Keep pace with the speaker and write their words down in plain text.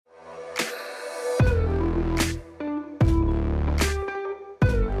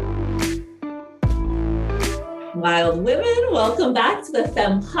Wild Women, welcome back to the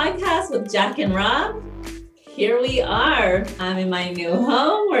Femme Podcast with Jack and Rob. Here we are. I'm in my new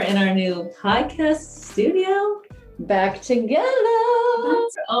home. We're in our new podcast studio. Back together.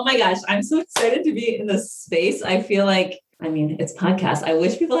 Oh my gosh, I'm so excited to be in this space. I feel like, it's podcast. I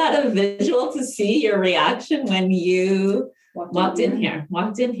wish people had a visual to see your reaction when you walked in here.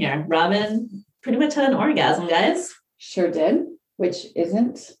 Robin pretty much had an orgasm, guys. Sure did, which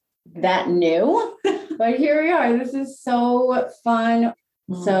isn't that new, but here we are. This is so fun.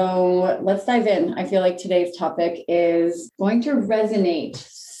 So let's dive in. I feel like today's topic is going to resonate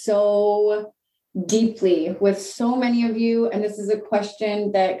so deeply with so many of you. And this is a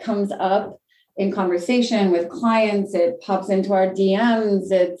question that comes up in conversation with clients. It pops into our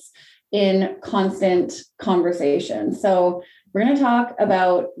DMs. It's in constant conversation. So we're going to talk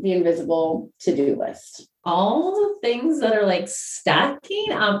about the invisible to-do list. All the things that are like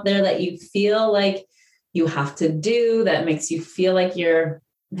stacking out there that you feel like you have to do, that makes you feel like you're,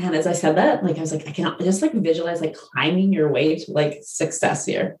 man, as I said that, like, I was like, I cannot just like visualize like climbing your way to like success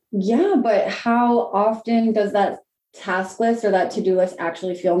here. Yeah. But how often does that task list or that to-do list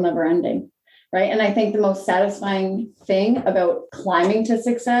actually feel never ending? Right. And I think the most satisfying thing about climbing to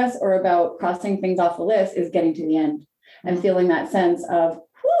success or about crossing things off the list is getting to the end and feeling that sense of,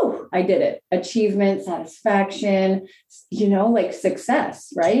 whew, I did it. Achievement, satisfaction, like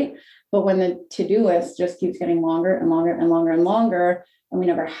success, right? But when the to-do list just keeps getting longer and longer and longer and longer, and we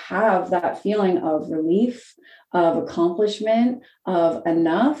never have that feeling of relief, of accomplishment, of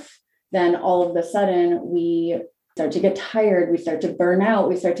enough, then all of a sudden we start to get tired, we start to burn out,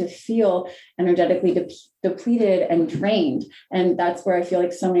 we start to feel energetically depleted and drained. And that's where I feel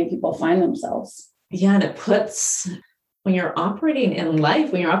like so many people find themselves. Yeah, and it puts... when you're operating in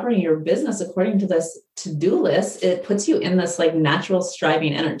life, when you're operating your business according to this to-do list, it puts you in this like natural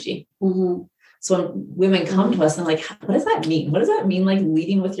striving energy. Mm-hmm. So when women come to us and like, what does that mean? What does that mean? Like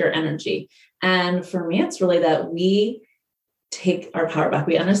leading with your energy. And for me, it's really that we take our power back.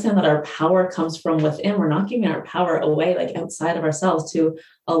 We understand that our power comes from within. We're not giving our power away, like outside of ourselves to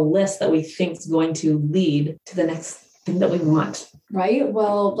a list that we think is going to lead to the next thing that we want. Right.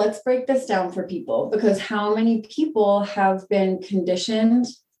 Well, let's break this down for people, because how many people have been conditioned,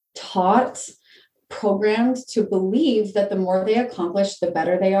 taught, programmed to believe that the more they accomplish, the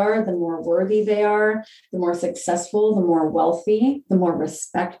better they are, the more worthy they are, the more successful, the more wealthy, the more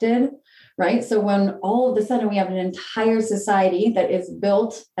respected. Right. So when all of a sudden we have an entire society that is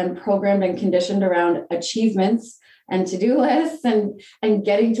built and programmed and conditioned around achievements and to-do lists and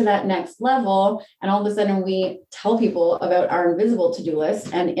getting to that next level. And all of a sudden we tell people about our invisible to-do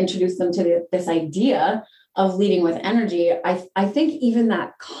list and introduce them to this idea of leading with energy. I think even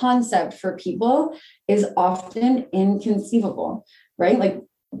that concept for people is often inconceivable, right? Like,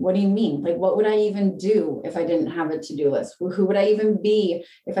 what do you mean? Like, what would I even do if I didn't have a to-do list? Who would I even be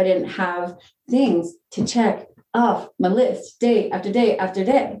if I didn't have things to check off my list day after day after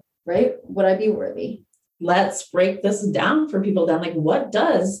day, right? Would I be worthy? Let's break this down for people then. Like, what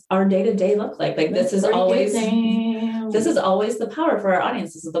does our day-to-day look like? Like, this is always the power for our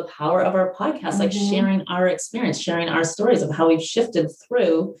audience. This is the power of our podcast, like sharing our experience, sharing our stories of how we've shifted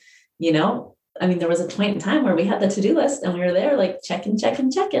through, there was a point in time where we had the to-do list and we were there like checking.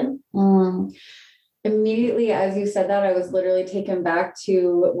 Immediately, as you said that, I was literally taken back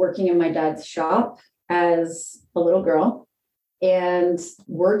to working in my dad's shop as a little girl and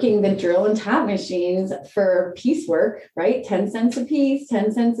working the drill and tap machines for piecework, right? 10 cents a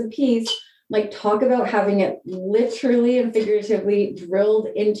piece. Like, talk about having it literally and figuratively drilled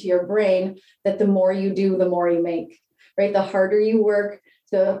into your brain that the more you do, the more you make, right? The harder you work,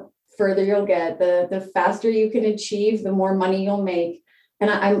 the further you'll get, the faster you can achieve, the more money you'll make. And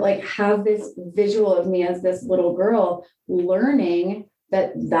I'm like, have this visual of me as this little girl learning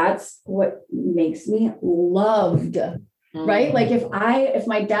that that's what makes me loved. Right? Like, if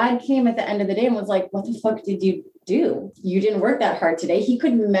my dad came at the end of the day and was like, what the fuck did you do? You didn't work that hard today. He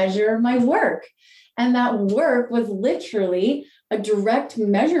could measure my work. And that work was literally a direct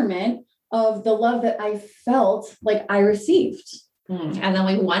measurement of the love that I felt like I received. And then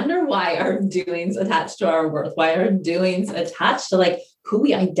we wonder why our doings attached to our worth, why our doings attached to like who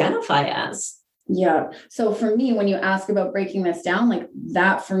we identify as. Yeah. So for me, when you ask about breaking this down, like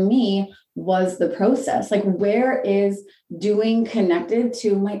that for me was the process. Like, where is doing connected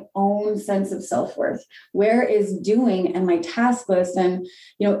to my own sense of self-worth? Where is doing and my task list and,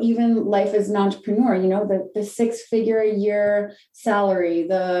 even life as an entrepreneur, the 6-figure a year salary,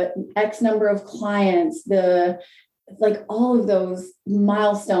 the X number of clients, like all of those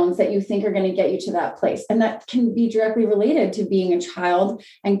milestones that you think are going to get you to that place. And that can be directly related to being a child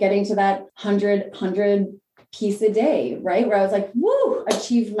and getting to that 100 piece a day, right? Where I was like, woo,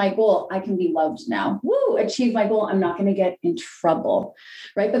 achieved my goal. I can be loved now. Woo, achieved my goal. I'm not going to get in trouble,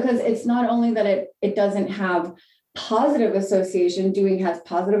 right? Because it's not only that it doesn't have positive association, doing has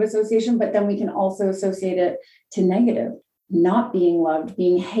positive association, but then we can also associate it to negative, not being loved,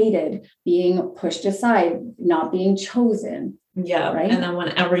 being hated, being pushed aside, not being chosen. Yeah. Right. And then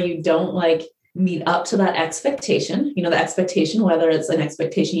whenever you don't like meet up to that expectation, the expectation, whether it's an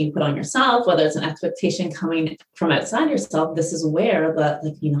expectation you put on yourself, whether it's an expectation coming from outside yourself, this is where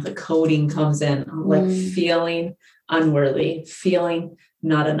the coding comes in, like feeling unworthy, feeling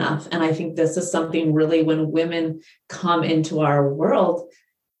not enough. And I think this is something really when women come into our world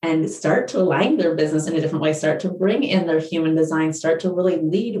and start to align their business in a different way, start to bring in their human design, start to really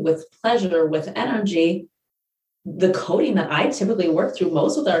lead with pleasure, with energy. The coding that I typically work through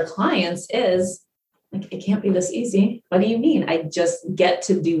most with our clients is like, it can't be this easy. What do you mean? I just get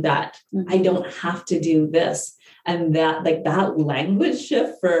to do that. I don't have to do this. And that language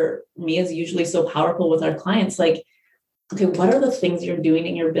shift for me is usually so powerful with our clients. Like, okay, what are the things you're doing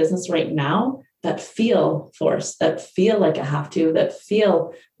in your business right now that feel forced, that feel like a have to, that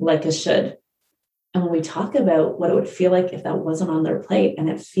feel like a should? And when we talk about what it would feel like if that wasn't on their plate, and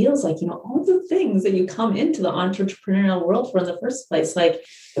it feels like, all the things that you come into the entrepreneurial world for in the first place, like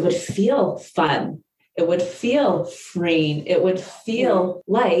it would feel fun. It would feel freeing. It would feel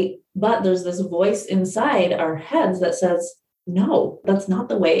light. But there's this voice inside our heads that says, no, that's not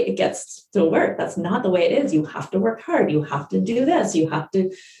the way it gets to work. That's not the way it is. You have to work hard. You have to do this. You have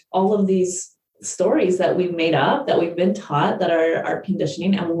to, all of these stories that we've made up, that we've been taught, that are our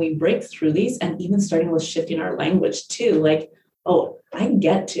conditioning. And when we break through these, and even starting with shifting our language too, like, oh, I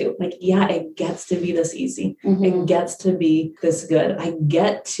get to, like, yeah, it gets to be this easy. It gets to be this good. I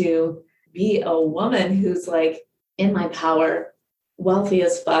get to be a woman who's like in my power, wealthy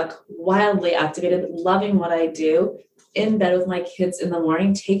as fuck, wildly activated, loving what I do, in bed with my kids in the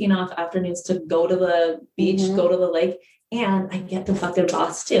morning, taking off afternoons to go to the beach, go to the lake. And I get to fucking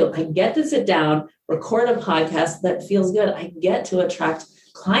boss too. I get to sit down, record a podcast that feels good. I get to attract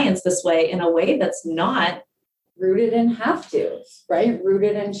clients this way in a way that's not rooted in have tos, right?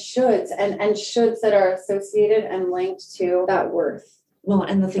 Rooted in shoulds and shoulds that are associated and linked to that worth. Well,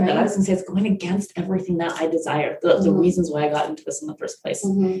 and the thing that I was going to say is going against everything that I desire, the reasons why I got into this in the first place.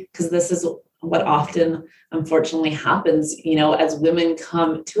 Because this is what often, unfortunately, happens, as women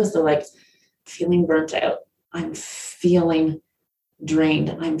come to us, they're like feeling burnt out. I'm feeling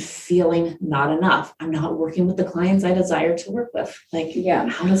drained. I'm feeling not enough. I'm not working with the clients I desire to work with. Like,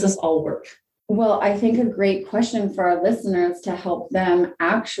 how does this all work? Well, I think a great question for our listeners to help them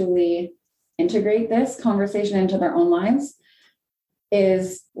actually integrate this conversation into their own lives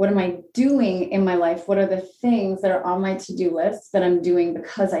is, what am I doing in my life? What are the things that are on my to-do list that I'm doing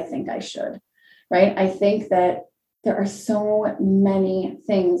because I think I should, right? I think that there are so many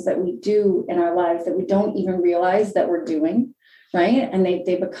things that we do in our lives that we don't even realize that we're doing, right? And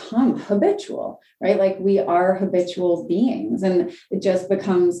they become habitual, right? Like we are habitual beings, and it just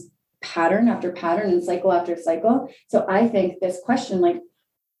becomes pattern after pattern and cycle after cycle. So I think this question, like,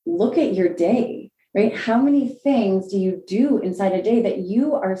 look at your day, right? How many things do you do inside a day that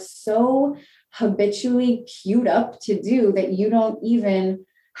you are so habitually queued up to do that you don't even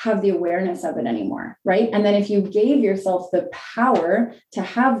have the awareness of it anymore, right? And then if you gave yourself the power to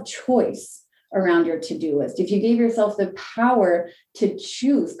have choice around your to-do list, if you gave yourself the power to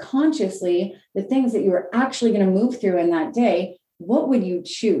choose consciously the things that you are actually going to move through in that day, what would you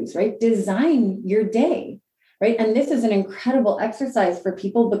choose, right? Design your day, right? And this is an incredible exercise for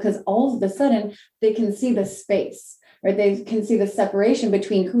people because all of a sudden they can see the space, right? They can see the separation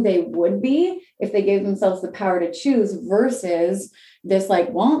between who they would be if they gave themselves the power to choose versus this like,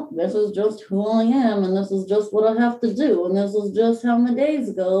 well, this is just who I am, and this is just what I have to do, and this is just how my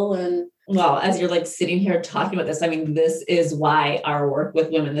days go. And well, as you're like sitting here talking about this, I mean, this is why our work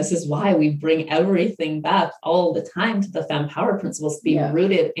with women, this is why we bring everything back all the time to the Femme Power principles, to be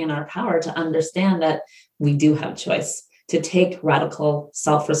rooted in our power, to understand that we do have choice, to take radical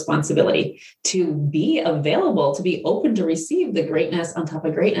self-responsibility, to be available, to be open to receive the greatness on top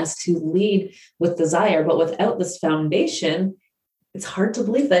of greatness, to lead with desire. But without this foundation, it's hard to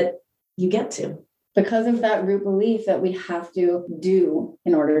believe that you get to. Because of that root belief that we have to do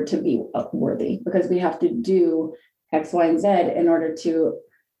in order to be worthy, because we have to do X, Y, and Z in order to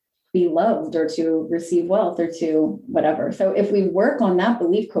be loved or to receive wealth or to whatever. So if we work on that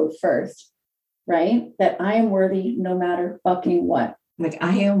belief code first, right, that I am worthy no matter fucking what. Like,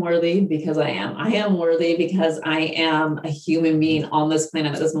 I am worthy because I am. I am worthy because I am a human being on this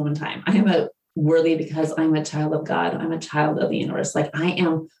planet at this moment in time. I am worthy because I'm a child of God. I'm a child of the universe. Like, I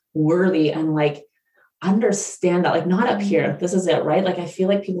am worthy, and like, understand that, like not up here, this is it, right? Like, I feel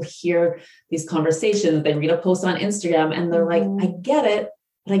like people hear these conversations, they read a post on Instagram and they're like, I get it,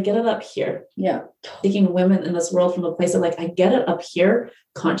 but I get it up here. Yeah. Taking women in this world from a place of like, I get it up here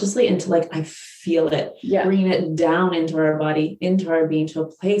consciously into like, I feel it, bringing it down into our body, into our being, to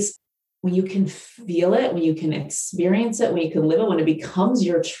a place when you can feel it, when you can experience it, when you can live it, when it becomes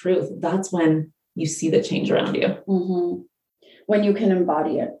your truth. That's when you see the change around you. Mm-hmm. When you can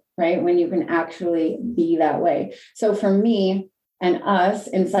embody it, right? When you can actually be that way. So for me and us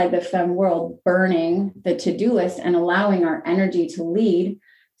inside the femme world, burning the to-do list and allowing our energy to lead,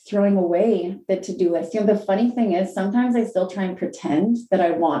 throwing away the to-do list. The funny thing is sometimes I still try and pretend that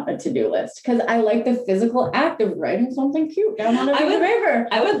I want a to-do list because I like the physical act of writing something cute down on a piece of paper.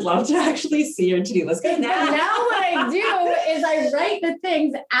 I would love to actually see your to-do list. Now what I do is I write the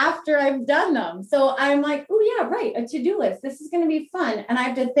things after I've done them. So I'm like, oh yeah, right, a to-do list. This is going to be fun. And I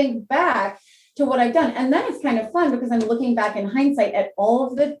have to think back to what I've done. And then it's kind of fun because I'm looking back in hindsight at all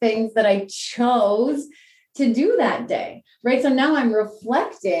of the things that I chose to do that day, right? So now I'm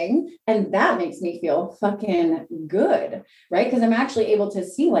reflecting and that makes me feel fucking good, right? Because I'm actually able to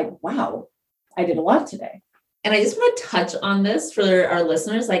see like, wow, I did a lot today. And I just want to touch on this for our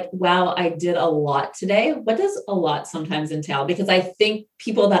listeners. Like, wow, I did a lot today. What does a lot sometimes entail? Because I think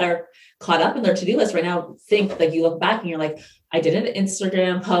people that are caught up in their to-do list right now think like, you look back and you're like, I did an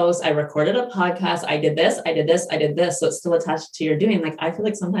Instagram post, I recorded a podcast, I did this, I did this, I did this. So it's still attached to your doing. Like, I feel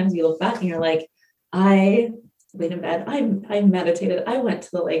like sometimes you look back and you're like, I laid in bed, I meditated, I went to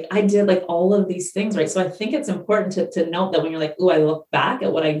the lake, I did like all of these things, right? So I think it's important to note that when you're like, oh, I look back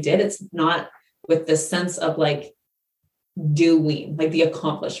at what I did, it's not with this sense of like doing, like the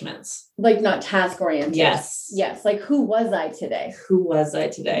accomplishments. Like not task oriented. Yes. Yes. Like who was I today? Who was I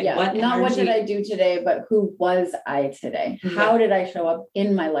today? Yeah. What did I do today, but who was I today? How did I show up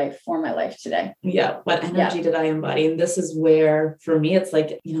in my life for my life today? Yeah. What energy did I embody? And this is where, for me, it's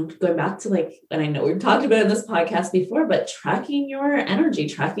like, going back to like, and I know we've talked about it in this podcast before, but tracking your energy,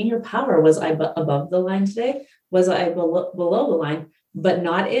 tracking your power. Was I above the line today? Was I below the line? But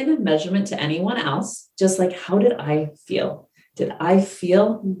not in measurement to anyone else. Just like, how did I feel? Did I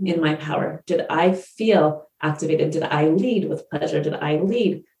feel in my power? Did I feel activated? Did I lead with pleasure? Did I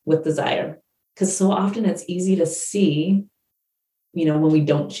lead with desire? Because so often it's easy to see, when we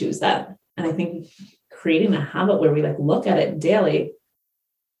don't choose that. And I think creating a habit where we like look at it daily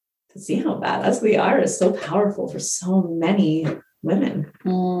to see how badass we are is so powerful for so many women.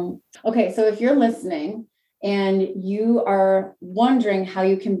 Okay. So if you're listening and you are wondering how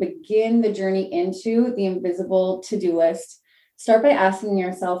you can begin the journey into the invisible to-do list, start by asking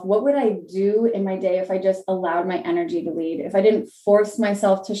yourself, what would I do in my day if I just allowed my energy to lead? If I didn't force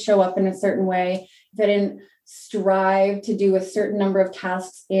myself to show up in a certain way, if I didn't strive to do a certain number of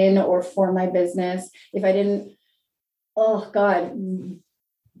tasks in or for my business, if I didn't,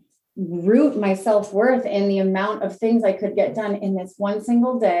 root my self-worth in the amount of things I could get done in this one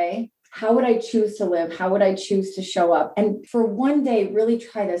single day, how would I choose to live? How would I choose to show up? And for one day, really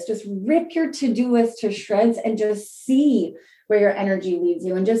try this. Just rip your to-do list to shreds and just see where your energy leads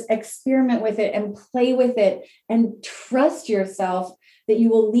you and just experiment with it and play with it and trust yourself that you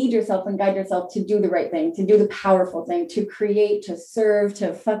will lead yourself and guide yourself to do the right thing, to do the powerful thing, to create, to serve,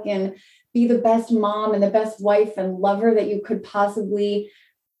 to fucking be the best mom and the best wife and lover that you could possibly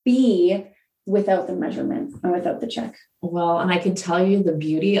be without the measurements and without the check. Well, and I can tell you the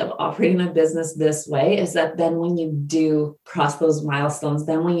beauty of operating a business this way is that then when you do cross those milestones,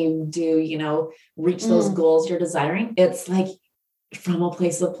 then when you do, reach those goals you're desiring, it's like from a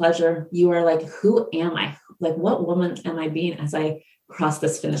place of pleasure. You are like, who am I? Like, what woman am I being as I cross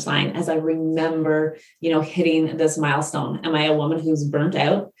this finish line, as I remember, hitting this milestone? Am I a woman who's burnt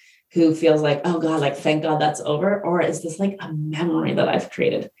out, who feels like, oh God, like, thank God that's over? Or is this like a memory that I've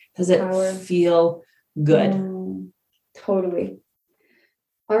created? Does it feel good? Totally.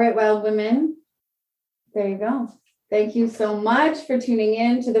 All right, wild women. There you go. Thank you so much for tuning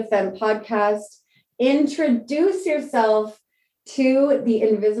in to the Femme Podcast. Introduce yourself to the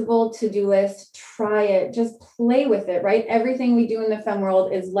invisible to-do list. Try it. Just play with it, right? Everything we do in the femme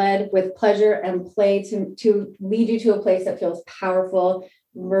world is led with pleasure and play to lead you to a place that feels powerful,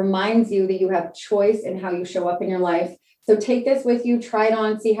 reminds you that you have choice in how you show up in your life. So take this with you, try it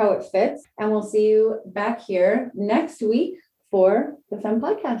on, see how it fits, and we'll see you back here next week for the Femme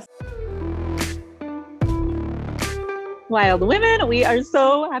Podcast. Wild women, we are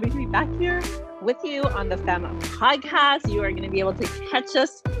so happy to be back here with you on the Femme Podcast. You are going to be able to catch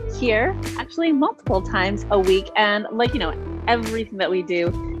us here actually multiple times a week. And everything that we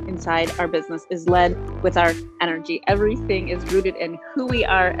do inside our business is led with our energy. Everything is rooted in who we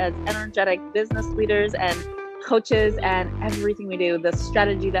are as energetic business leaders and coaches, and everything we do, the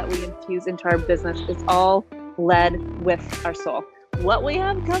strategy that we infuse into our business is all led with our soul. What we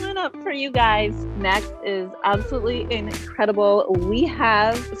have coming up for you guys next is absolutely incredible. We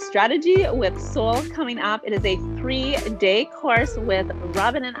have Strategy with Soul coming up. It is a 3-day course with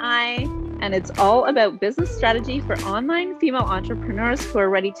Robin and I, and it's all about business strategy for online female entrepreneurs who are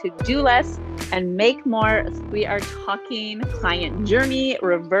ready to do less and make more. We are talking client journey,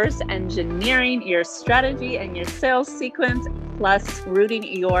 reverse engineering your strategy and your sales sequence, plus rooting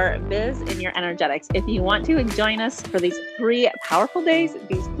your biz in your energetics. If you want to join us for these 3 powerful days,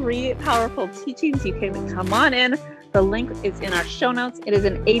 these 3 powerful teachings, you can come on in. The link is in our show notes. It is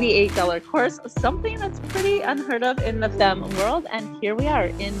an $88 course, something that's pretty unheard of in the femme world. And here we are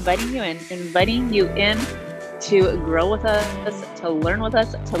inviting you in to grow with us, to learn with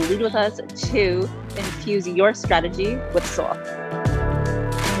us, to lead with us, to infuse your strategy with soul.